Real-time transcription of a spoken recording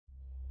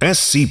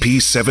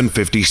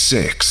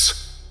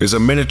SCP-756 is a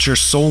miniature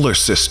solar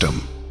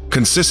system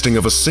consisting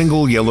of a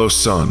single yellow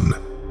sun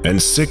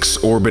and 6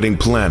 orbiting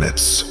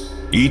planets,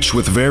 each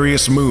with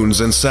various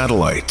moons and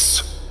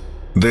satellites.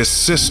 This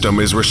system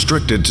is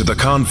restricted to the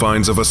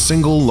confines of a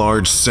single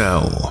large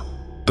cell.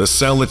 The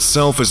cell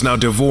itself is now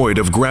devoid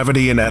of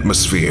gravity and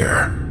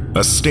atmosphere,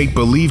 a state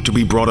believed to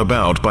be brought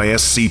about by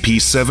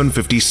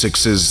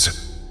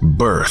SCP-756's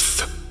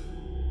birth.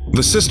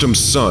 The system's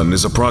sun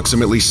is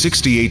approximately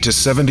 68 to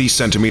 70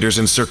 centimeters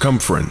in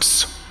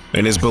circumference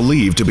and is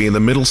believed to be in the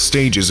middle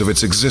stages of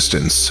its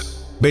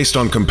existence, based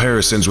on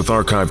comparisons with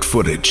archived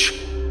footage.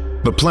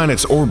 The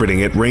planets orbiting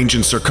it range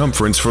in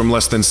circumference from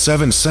less than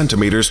 7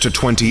 centimeters to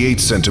 28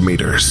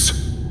 centimeters.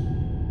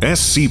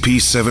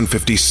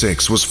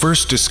 SCP-756 was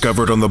first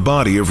discovered on the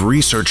body of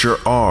researcher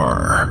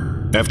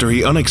R after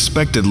he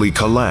unexpectedly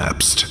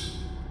collapsed.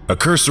 A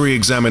cursory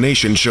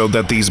examination showed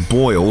that these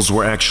boils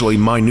were actually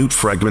minute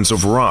fragments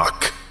of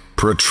rock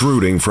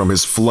protruding from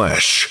his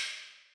flesh.